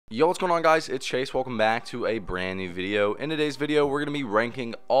Yo, what's going on, guys? It's Chase. Welcome back to a brand new video. In today's video, we're going to be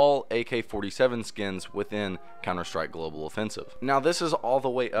ranking all AK-47 skins within Counter-Strike Global Offensive. Now, this is all the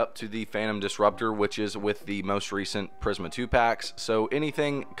way up to the Phantom Disruptor, which is with the most recent Prisma 2 packs. So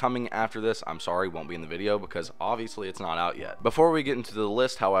anything coming after this, I'm sorry, won't be in the video because obviously it's not out yet. Before we get into the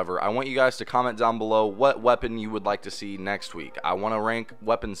list, however, I want you guys to comment down below what weapon you would like to see next week. I want to rank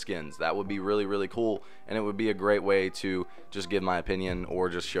weapon skins. That would be really cool, and it would be a great way to just give my opinion or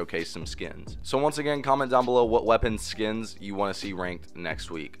just showcase some skins. So once again, comment down below what weapon skins you want to see ranked next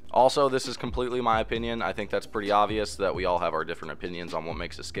week. Also, this is completely my opinion. I think that's pretty obvious that we all have our different opinions on what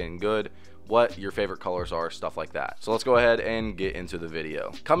makes a skin good, what your favorite colors are, stuff like that. So let's go ahead and get into the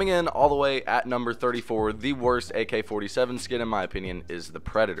video. Coming in all the way at number 34, the worst AK-47 skin in my opinion is the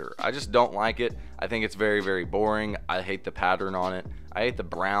Predator. I just don't like it. I think it's very boring. I hate the pattern on it. I hate the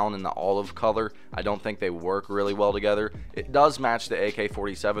brown and the olive color. I don't think they work really well together. It does match the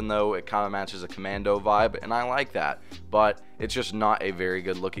AK-47 though. It kind of matches a commando vibe, and I like that, but it's just not a very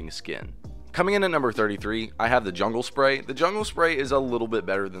good looking skin. Coming in at number 33, I have the Jungle Spray. The Jungle Spray is a little bit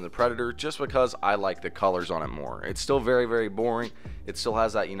better than the Predator just because I like the colors on it more. It's still very boring. It still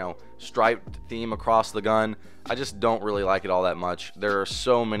has that, striped theme across the gun. I just don't really like it all that much. There are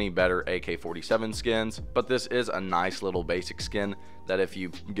so many better AK-47 skins, but this is a nice little basic skin that if you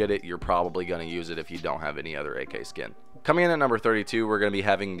get it, you're probably going to use it if you don't have any other AK skin. Coming in at number 32, we're going to be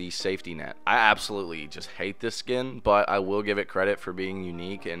having the Safety Net. I absolutely just hate this skin, but I will give it credit for being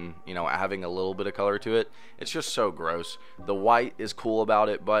unique and, having a little bit of color to it. It's just so gross. The white is cool about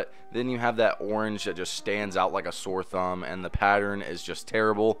it, but then you have that orange that just stands out like a sore thumb, and the pattern is just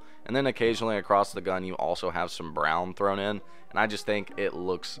terrible. And then occasionally across the gun, you also have some brown thrown in, and I just think it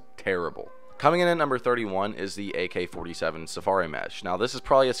looks terrible. Coming in at number 31 is the AK-47 Safari Mesh. Now, this is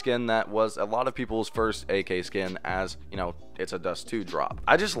probably a skin that was a lot of people's first AK skin, as, it's a Dust 2 drop.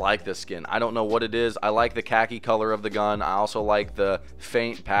 I just like this skin. I don't know what it is. I like the khaki color of the gun. I also like the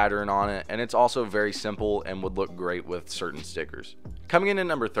faint pattern on it, and it's also very simple and would look great with certain stickers. Coming in at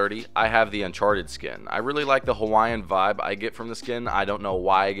number 30, I have the Uncharted skin. I really like the Hawaiian vibe I get from the skin. I don't know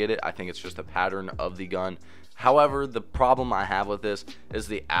why I get it. I think it's just the pattern of the gun. However, the problem I have with this is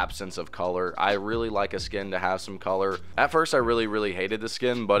the absence of color. I really like a skin to have some color. At first, I really hated the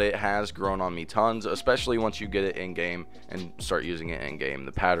skin, but it has grown on me tons, especially once you get it in game and start using it in game.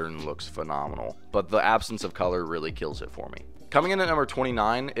 The pattern looks phenomenal, but the absence of color really kills it for me. Coming in at number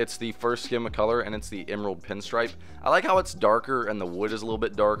 29, it's the first skin of color, and it's the Emerald Pinstripe. I like how it's darker and the wood is a little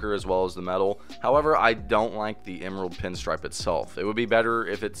bit darker as well as the metal. However, I don't like the Emerald Pinstripe itself. It would be better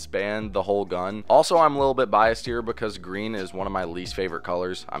if it spanned the whole gun. Also, I'm a little bit biased here because green is one of my least favorite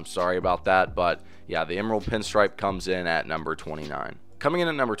colors. I'm sorry about that, but yeah, the Emerald Pinstripe comes in at number 29. Coming in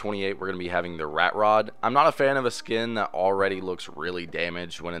at number 28, we're going to be having the Rat Rod. I'm not a fan of a skin that already looks really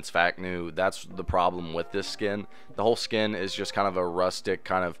damaged when it's fact new. That's the problem with this skin. The whole skin is just kind of a rustic,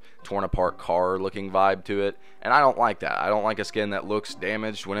 kind of torn apart car looking vibe to it, and I don't like that. I don't like a skin that looks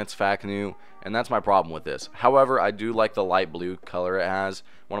damaged when it's fact new, and that's my problem with this. However, I do like the light blue color it has.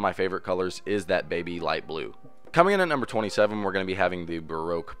 One of my favorite colors is that baby light blue. Coming in at number 27, we're going to be having the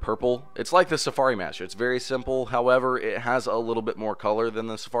Baroque Purple. It's like the Safari Mesh. It's very simple. However, it has a little bit more color than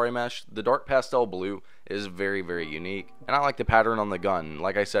the Safari Mesh. The dark pastel blue is very unique, and I like the pattern on the gun.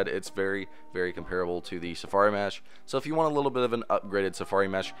 Like I said, it's very comparable to the Safari Mesh. So if you want a little bit of an upgraded Safari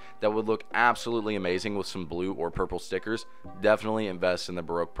Mesh that would look absolutely amazing with some blue or purple stickers, definitely invest in the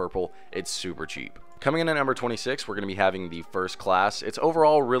Baroque Purple. It's super cheap. Coming in at number 26, we're going to be having the First Class. It's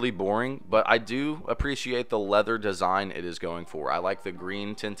overall really boring, but I do appreciate the leather design it is going for. I like the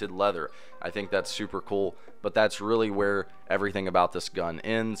green tinted leather. I think that's super cool, but that's really where everything about this gun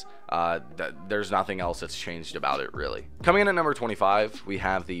ends. There's nothing else that's changed about it, really. Coming in at number 25, we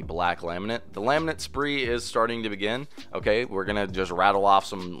have the Black Laminate. The laminate spree is starting to begin. Okay, we're going to just rattle off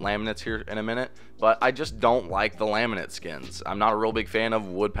some laminates here in a minute, but I just don't like the laminate skins. I'm not a real big fan of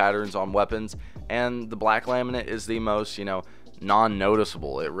wood patterns on weapons, and the Black Laminate is the most,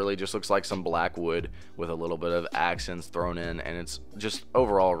 non-noticeable. It really just looks like some black wood with a little bit of accents thrown in, and it's just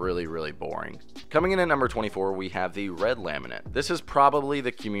overall really boring. Coming in at number 24, we have the Red Laminate. This is probably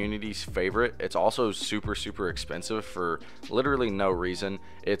the community's favorite. It's also super expensive for literally no reason.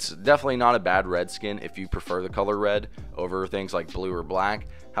 It's definitely not a bad red skin if you prefer the color red over things like blue or black.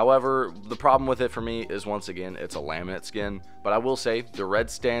 However, the problem with it for me is, once again, it's a laminate skin, but I will say the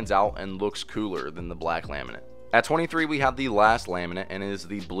red stands out and looks cooler than the Black Laminate. At 23, we have the last laminate, and it is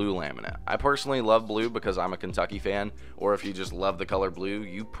the blue laminate. I personally love blue because I'm a Kentucky fan, or if you just love the color blue,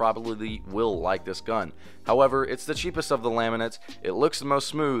 you probably will like this gun. However, it's the cheapest of the laminates, it looks the most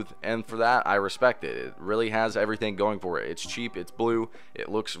smooth, and for that, I respect it. It really has everything going for it. It's cheap, it's blue, it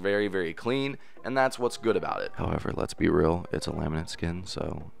looks very, very clean, and that's what's good about it. However, let's be real, it's a laminate skin,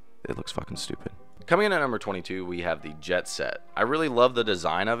 so it looks fucking stupid. Coming in at number 22, we have the Jet Set. I really love the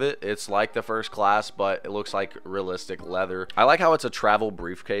design of it. It's like the First Class, but it looks like realistic leather. I like how it's a travel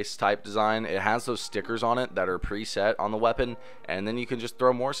briefcase type design. It has those stickers on it that are preset on the weapon, and then you can just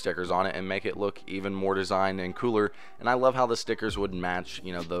throw more stickers on it and make it look even more designed and cooler. And I love how the stickers would match,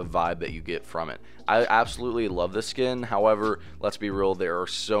 you know, the vibe that you get from it. I absolutely love this skin. However, let's be real, there are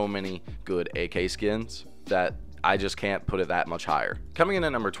so many good AK skins that I just can't put it that much higher. Coming in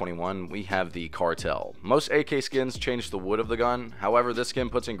at number 21, we have the Cartel. Most AK skins change the wood of the gun. However, this skin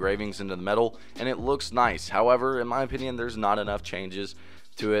puts engravings into the metal and it looks nice. However, in my opinion, there's not enough changes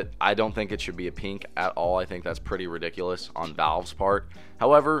to it. I don't think it should be a pink at all. I think that's pretty ridiculous on Valve's part.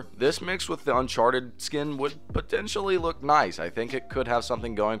 However, this mixed with the Uncharted skin would potentially look nice. I think it could have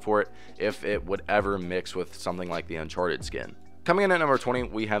something going for it if it would ever mix with something like the Uncharted skin. Coming in at number 20,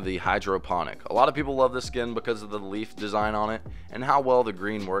 we have the Hydroponic. A lot of people love this skin because of the leaf design on it and how well the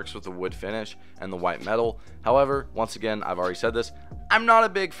green works with the wood finish and the white metal. However, once again, I've already said this, I'm not a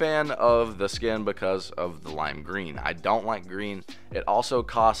big fan of the skin because of the lime green. I don't like green. It also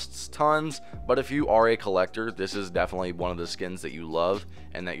costs tons, but if you are a collector, this is definitely one of the skins that you love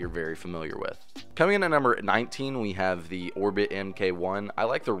and that you're very familiar with. Coming in at number 19, we have the Orbit MK1. I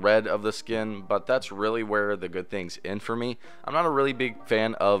like the red of the skin, but that's really where the good things end for me. I'm not a really big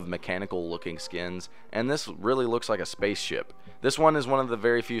fan of mechanical looking skins, and this really looks like a spaceship. This one is one of the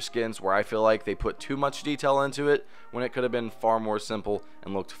very few skins where I feel like they put too much detail into it when it could have been far more simple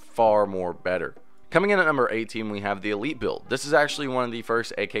and looked far more better. Coming in at number 18, we have the Elite build. This is actually one of the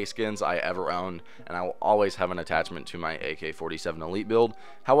first AK skins I ever owned, and I will always have an attachment to my AK-47 Elite build.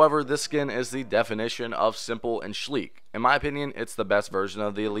 However, this skin is the definition of simple and sleek. In my opinion, it's the best version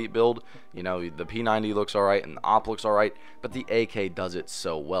of the Elite build. You know, the P90 looks alright and the AWP looks alright, but the AK does it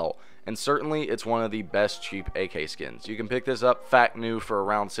so well. And certainly, it's one of the best cheap AK skins. You can pick this up fact new for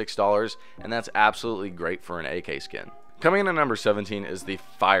around $6, and that's absolutely great for an AK skin. Coming in at number 17 is the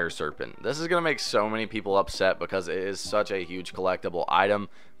Fire Serpent. This is going to make so many people upset because it is such a huge collectible item,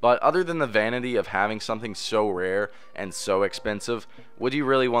 but other than the vanity of having something so rare and so expensive, would you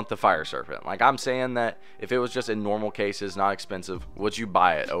really want the Fire Serpent? Like, I'm saying that if it was just in normal cases, not expensive, would you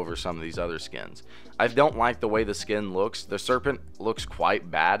buy it over some of these other skins? I don't like the way the skin looks. The Serpent looks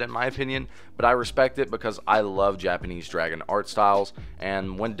quite bad in my opinion, but I respect it because I love Japanese dragon art styles,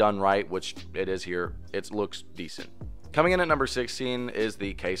 and when done right, which it is here, it looks decent. Coming in at number 16 is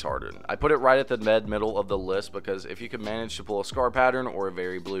the Case Hardened. I put it right at the middle of the list because if you could manage to pull a scar pattern or a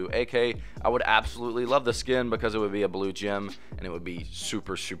very blue AK, I would absolutely love the skin because it would be a blue gem and it would be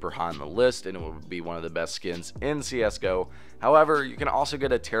super high on the list and it would be one of the best skins in CSGO. However, you can also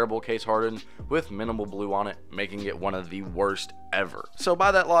get a terrible Case Hardened with minimal blue on it, making it one of the worst ever. So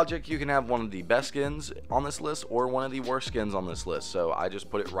by that logic, you can have one of the best skins on this list or one of the worst skins on this list, so I just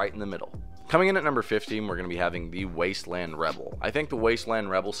put it right in the middle. Coming in at number 15, we're going to be having the Wasteland Rebel. I think the Wasteland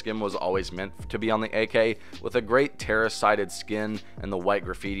Rebel skin was always meant to be on the AK. With a great terrace-sided skin and the white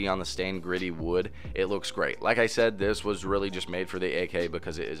graffiti on the stained gritty wood, it looks great. Like I said, this was really just made for the AK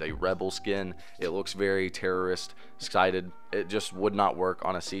because it is a Rebel skin. It looks very terrorist-sided. It just would not work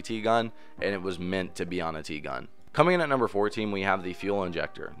on a CT gun, and it was meant to be on a T gun. Coming in at number 14, we have the Fuel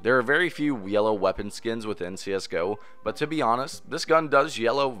Injector. There are very few yellow weapon skins within CSGO, but to be honest, this gun does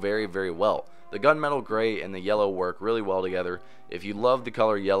yellow very well. The gunmetal gray and the yellow work really well together. If you love the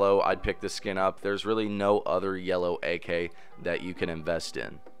color yellow, I'd pick this skin up. There's really no other yellow AK that you can invest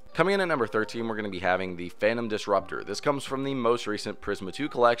in. Coming in at number 13, we're going to be having the Phantom Disruptor. This comes from the most recent Prisma 2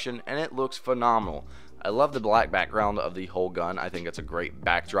 collection, and it looks phenomenal. I love the black background of the whole gun. I think it's a great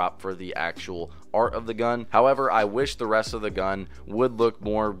backdrop for the actual art of the gun. However, I wish the rest of the gun would look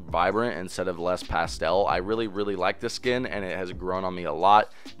more vibrant instead of less pastel. I really like this skin and it has grown on me a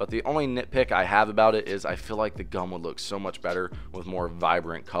lot, but the only nitpick I have about it is I feel like the gun would look so much better with more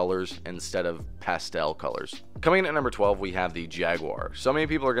vibrant colors instead of pastel colors. Coming in at number 12, we have the Jaguar. So many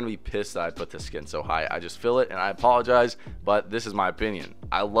people are going to be pissed that I put this skin so high. I just feel it and I apologize, but this is my opinion.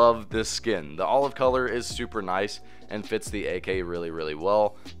 I love this skin. The olive color is super nice and fits the AK really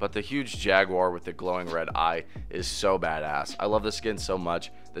well, but the huge Jaguar with the glowing red eye is so badass. I love the skin so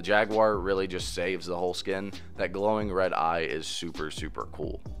much. The Jaguar really just saves the whole skin. That glowing red eye is super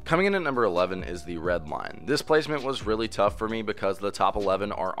cool. Coming in at number 11 is the red line. This placement was really tough for me because the top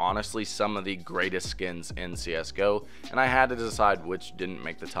 11 are honestly some of the greatest skins in CSGO, and I had to decide which didn't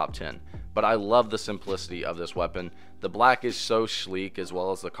make the top 10. But I love the simplicity of this weapon. The black is so sleek, as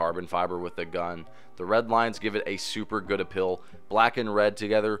well as the carbon fiber with the gun. The red lines give it a super good appeal. Black and red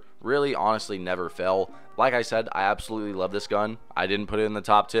together really honestly never fail. Like I said, I absolutely love this gun. I didn't put it in the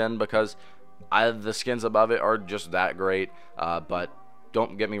top 10 because the skins above it are just that great, but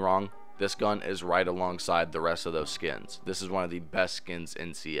don't get me wrong, this gun is right alongside the rest of those skins. This is one of the best skins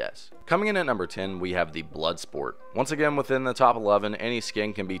in CS. Coming in at number 10, we have the Bloodsport. Once again, within the top 11, any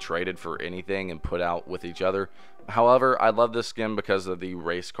skin can be traded for anything and put out with each other. However, I love this skin because of the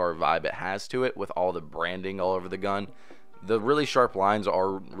race car vibe it has to it with all the branding all over the gun. The really sharp lines are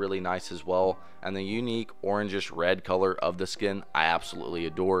really nice as well, and the unique orangish red color of the skin I absolutely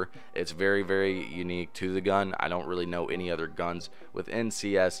adore. It's very unique to the gun. I don't really know any other guns within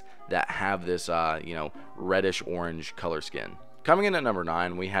CS that have this reddish orange color skin. Coming in at number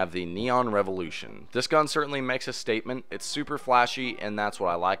 9, we have the Neon Revolution. This gun certainly makes a statement. It's super flashy, and that's what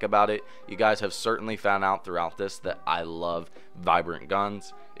I like about it. You guys have certainly found out throughout this that I love vibrant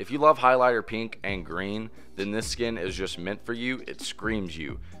guns. If you love highlighter pink and green, then this skin is just meant for you. It screams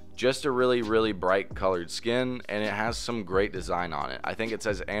you. Just a really bright colored skin, and it has some great design on it. I think it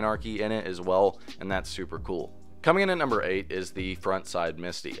says Anarchy in it as well, and that's super cool. Coming in at number 8 is the front side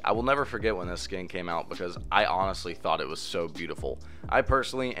Misty. I will never forget when this skin came out because I honestly thought it was so beautiful. I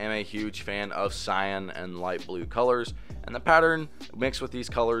personally am a huge fan of cyan and light blue colors, and the pattern mixed with these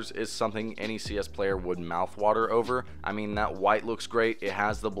colors is something any CS player would mouthwater over. I mean, that white looks great. It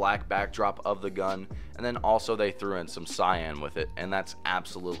has the black backdrop of the gun, and then also they threw in some cyan with it, and that's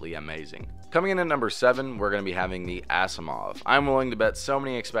absolutely amazing. Coming in at number 7, we're going to be having the Asimov. I'm willing to bet so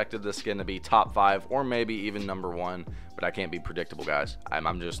many expected this skin to be top 5 or maybe even number 1, but I can't be predictable, guys.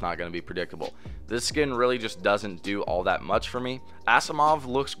 I'm just not going to be predictable. This skin really just doesn't do all that much for me. Asimov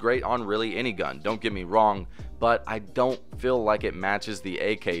looks great on really any gun, don't get me wrong, but I don't feel like it matches the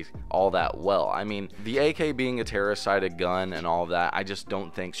AK all that well. I mean, the AK being a terrorist-sided gun and all of that, I just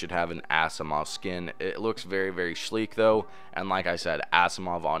don't think should have an Asimov skin. It looks very sleek though, and like I said,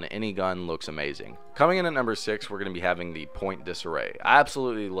 Asimov on any gun looks amazing. Coming in at number 6, we're going to be having the Point Disarray. I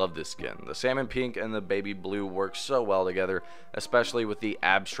absolutely love this skin. The salmon pink and the baby blue work so well together, especially with the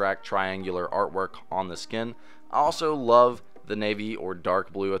abstract triangular artwork on the skin. I also love the navy or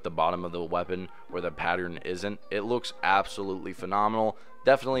dark blue at the bottom of the weapon where the pattern isn't. It looks absolutely phenomenal.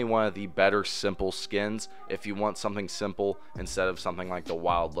 Definitely one of the better simple skins if you want something simple instead of something like the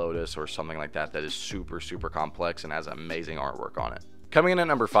Wild Lotus or something like that that is super complex and has amazing artwork on it. Coming in at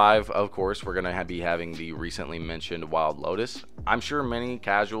number 5, of course, we're going to be having the recently mentioned Wild Lotus. I'm sure many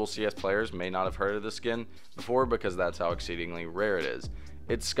casual CS players may not have heard of this skin before because that's how exceedingly rare it is.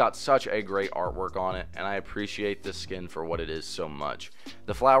 It's got such a great artwork on it, and I appreciate this skin for what it is so much.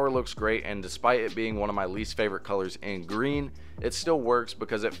 The flower looks great, and despite it being one of my least favorite colors in green, it still works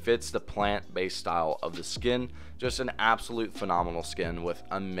because it fits the plant-based style of the skin. Just an absolute phenomenal skin with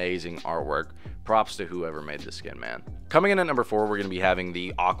amazing artwork. Props to whoever made this skin, man. Coming in at number 4, we're going to be having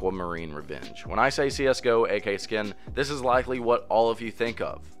the Aquamarine Revenge. When I say CSGO AK skin, this is likely what all of you think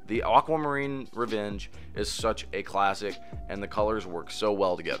of. The Aquamarine Revenge is such a classic, and the colors work so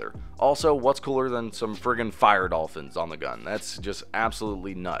well together. Also, what's cooler than some friggin' fire dolphins on the gun? That's just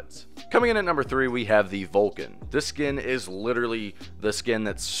absolutely nuts. Coming in at number 3, we have the Vulcan. This skin is literally the skin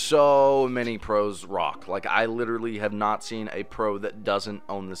that so many pros rock. Like, I literally have not seen a pro that doesn't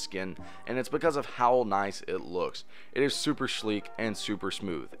own the skin, and it's because of how nice it looks. It is super sleek and super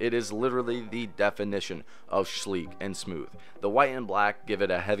smooth. It is literally the definition of sleek and smooth. The white and black give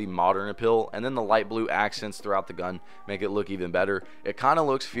it a heavy modern appeal, and then the light blue accents throughout the gun make it look even better. It kind of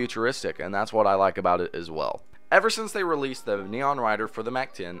looks futuristic, and that's what I like about it as well. Ever since they released the Neon Rider for the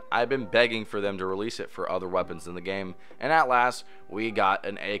MAC-10, I've been begging for them to release it for other weapons in the game, and at last, we got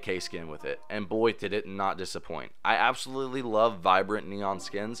an AK skin with it, and boy did it not disappoint. I absolutely love vibrant neon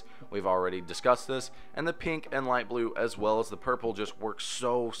skins, we've already discussed this, and the pink and light blue as well as the purple just work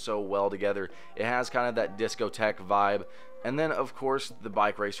so well together. It has kind of that discotheque vibe, and then of course the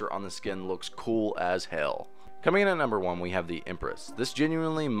bike racer on the skin looks cool as hell. Coming in at number 1, we have the Empress. This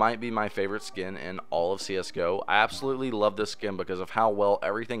genuinely might be my favorite skin in all of CSGO. I absolutely love this skin because of how well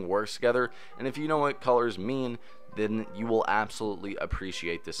everything works together, and if you know what colors mean, then you will absolutely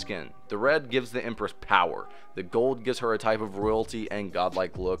appreciate the skin. The red gives the Empress power, the gold gives her a type of royalty and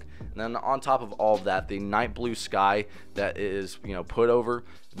godlike look, and then on top of all of that, the night blue sky that is, put over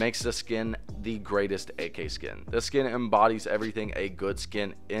makes the skin the greatest AK skin. The skin embodies everything a good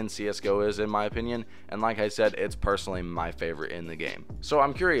skin in CSGO is, in my opinion, and like I said, it's personally my favorite in the game. So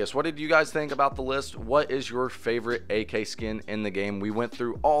I'm curious, what did you guys think about the list? What is your favorite AK skin in the game? We went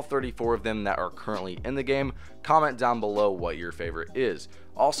through all 34 of them that are currently in the game. Comment down below what your favorite is.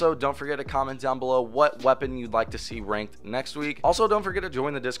 Also, don't forget to comment down below what weapon you'd like to see ranked next week. Also, don't forget to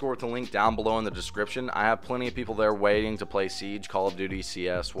join the Discord with the link down below in the description. I have plenty of people there waiting to play Siege, Call of Duty,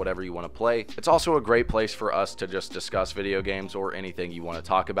 CS, whatever you want to play. It's also a great place for us to just discuss video games or anything you want to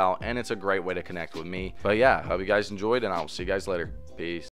talk about, and it's a great way to connect with me. But yeah, hope you guys enjoyed, and I'll see you guys later. Peace.